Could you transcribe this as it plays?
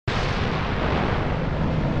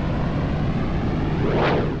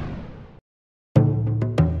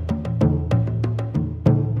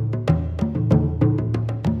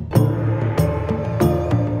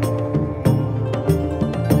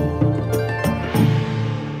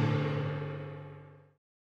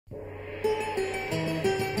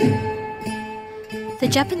The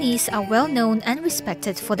Japanese are well known and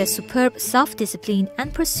respected for their superb self-discipline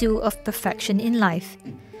and pursuit of perfection in life.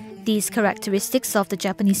 These characteristics of the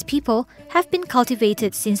Japanese people have been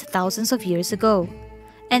cultivated since thousands of years ago,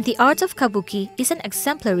 and the art of Kabuki is an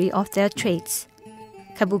exemplary of their traits.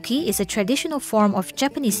 Kabuki is a traditional form of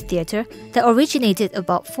Japanese theatre that originated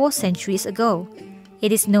about 4 centuries ago.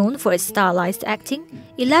 It is known for its stylized acting,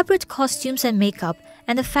 elaborate costumes and makeup,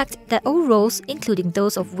 and the fact that all roles, including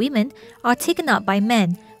those of women, are taken up by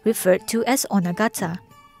men, referred to as Onnagata.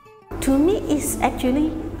 To me, it's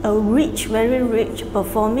actually a rich, very rich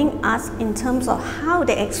performing arts in terms of how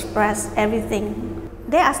they express everything.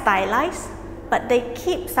 They are stylized, but they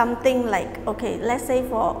keep something like, okay, let's say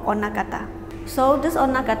for Onnagata. So this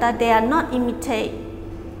Onnagata, they are not imitate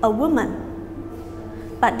a woman,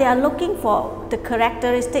 but they are looking for the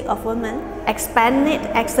characteristic of women, expand it,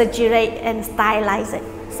 exaggerate, and stylize it.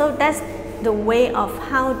 So that's the way of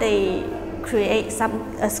how they create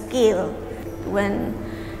a skill. When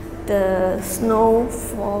the snow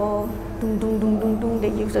fall, dung, dung, dung, dung, dung, they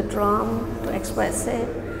use a drum to express it.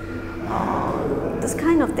 This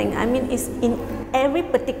kind of thing. I mean, it's in every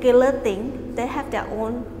particular thing, they have their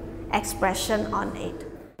own expression on it.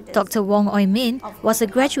 Dr. Wong Oi-min was a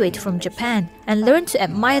graduate from Japan and learned to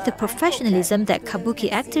admire the professionalism that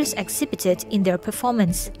Kabuki actors exhibited in their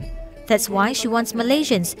performance. That's why she wants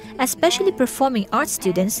Malaysians, especially performing arts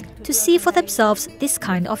students, to see for themselves this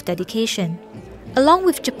kind of dedication. Along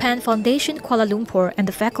with Japan Foundation Kuala Lumpur and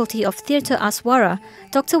the Faculty of Theatre Aswara,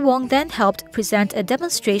 Dr. Wong then helped present a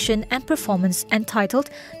demonstration and performance entitled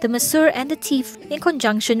The Masseur and the Thief in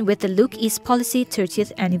conjunction with the Look East Policy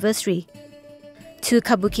 30th anniversary. 2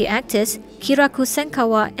 Kabuki actors, Kiraku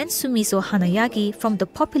Senkawa and Sumizo Hanayagi from the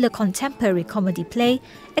popular contemporary comedy play,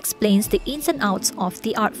 explains the ins and outs of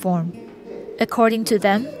the art form. According to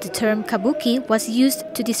them, the term Kabuki was used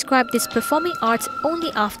to describe this performing art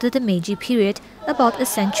only after the Meiji period, about a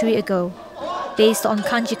century ago. Based on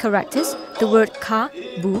kanji characters, the word ka,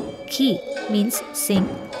 bu, ki means sing,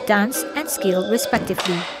 dance and skill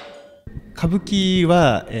respectively.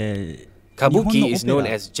 Kabuki is known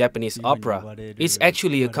as Japanese opera. It's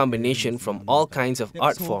actually a combination from all kinds of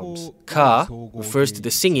art forms. Ka refers to the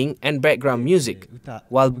singing and background music,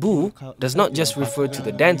 while bu does not just refer to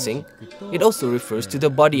the dancing, it also refers to the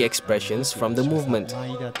body expressions from the movement.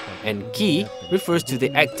 And ki refers to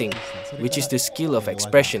the acting, which is the skill of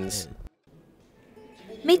expressions.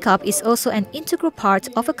 Makeup is also an integral part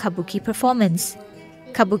of a Kabuki performance.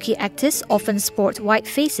 Kabuki actors often sport white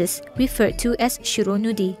faces, referred to as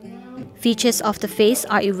shironudi. Features of the face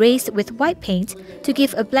are erased with white paint to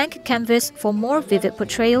give a blank canvas for more vivid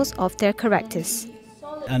portrayals of their characters.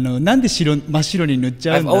 I've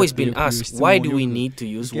always been asked, why do we need to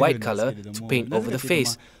use white color to paint over the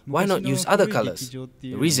face? Why not use other colors?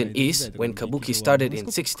 The reason is, when Kabuki started in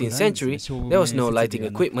 16th century, there was no lighting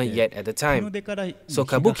equipment yet at the time. So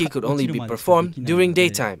Kabuki could only be performed during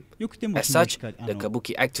daytime. As such, the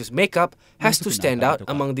Kabuki actor's makeup has to stand out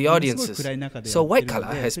among the audiences. So white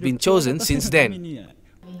color has been chosen since then.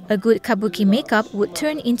 A good Kabuki makeup would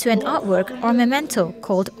turn into an artwork or memento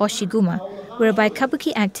called oshiguma, whereby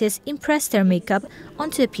Kabuki actors impress their makeup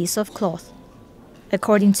onto a piece of cloth.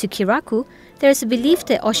 According to Kiraku, there is a belief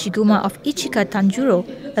that oshiguma of Ichika Tanjuro,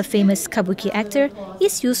 a famous Kabuki actor,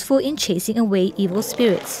 is useful in chasing away evil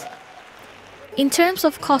spirits. In terms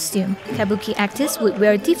of costume, Kabuki actors would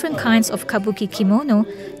wear different kinds of Kabuki kimono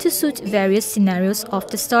to suit various scenarios of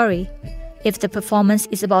the story. If the performance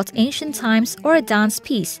is about ancient times or a dance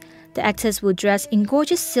piece, the actors will dress in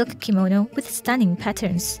gorgeous silk kimono with stunning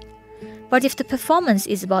patterns. But if the performance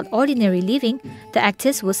is about ordinary living, the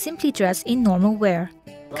actors will simply dress in normal wear.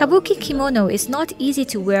 Kabuki kimono is not easy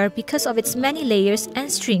to wear because of its many layers and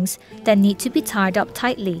strings that need to be tied up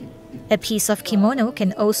tightly. A piece of kimono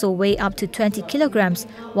can also weigh up to 20 kilograms,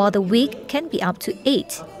 while the wig can be up to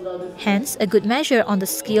 8. Hence, a good measure on the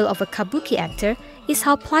skill of a Kabuki actor is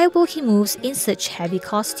how pliable he moves in such heavy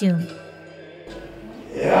costume.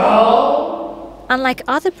 Unlike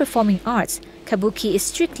other performing arts, Kabuki is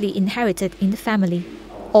strictly inherited in the family.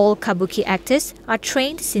 All Kabuki actors are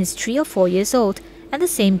trained since 3 or 4 years old, and the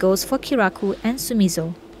same goes for Kiraku and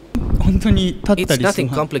Sumizo. It's nothing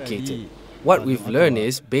complicated. What we've learned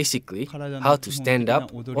is basically how to stand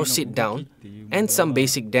up or sit down and some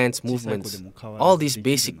basic dance movements. All these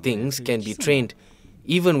basic things can be trained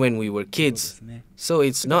even when we were kids, so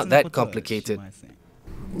it's not that complicated.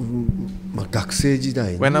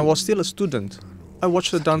 When I was still a student, I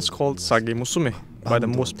watched a dance called Sage Musume by the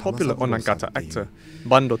most popular Onnagata actor,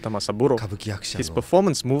 Bando Tamasaburo. His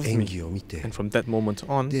performance moved me, and from that moment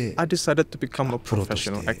on, I decided to become a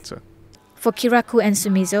professional actor. For Kiraku and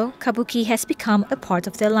Sumizo, Kabuki has become a part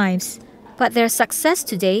of their lives. But their success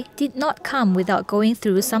today did not come without going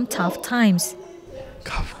through some tough times.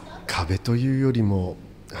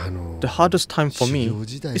 The hardest time for me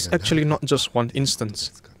is actually not just one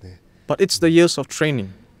instance, but it's the years of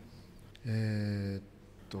training.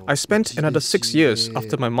 I spent another 6 years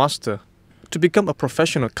after my master to become a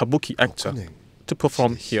professional Kabuki actor, to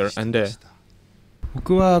perform here and there.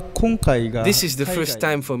 This is the first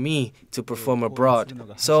time for me to perform abroad,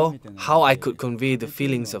 so how I could convey the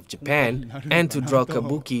feelings of Japan and to draw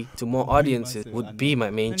Kabuki to more audiences would be my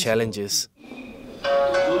main challenges.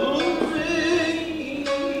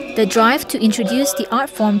 The drive to introduce the art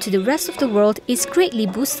form to the rest of the world is greatly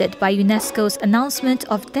boosted by UNESCO's announcement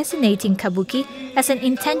of designating Kabuki as an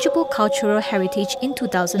intangible cultural heritage in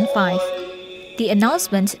 2005. The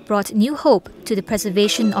announcement brought new hope to the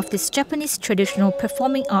preservation of this Japanese traditional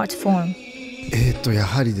performing art form.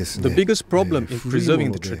 The biggest problem in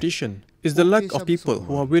preserving the tradition is the lack of people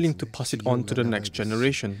who are willing to pass it on to the next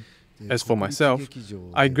generation. As for myself,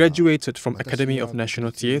 I graduated from Academy of National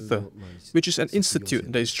Theatre, which is an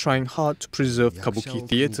institute that is trying hard to preserve Kabuki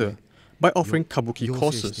theatre by offering Kabuki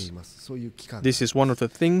courses. This is one of the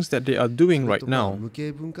things that they are doing right now.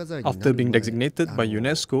 After being designated by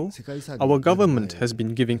UNESCO, our government has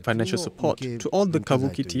been giving financial support to all the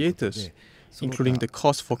Kabuki theatres, including the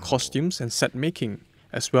cost for costumes and set making,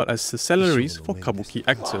 as well as the salaries for Kabuki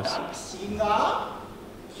actors.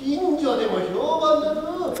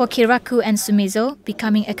 For Kiraku and Sumizo,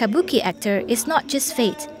 becoming a Kabuki actor is not just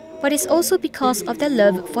fate, but it's also because of their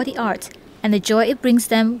love for the art and the joy it brings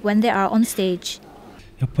them when they are on stage.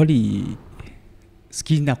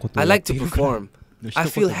 I like to perform. I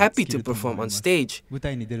feel happy to perform on stage.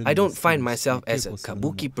 I don't find myself as a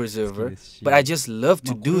Kabuki preserver, but I just love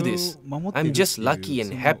to do this. I'm just lucky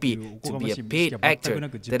and happy to be a paid actor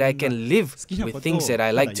that I can live with things that I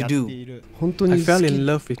like to do. I fell in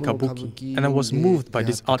love with Kabuki and I was moved by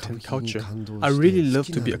this art and culture. I really love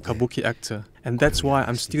to be a Kabuki actor, and that's why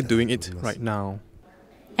I'm still doing it right now.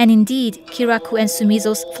 And indeed, Kiraku and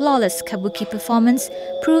Sumizo's flawless Kabuki performance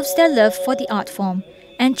proves their love for the art form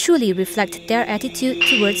and truly reflect their attitude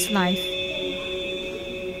towards life.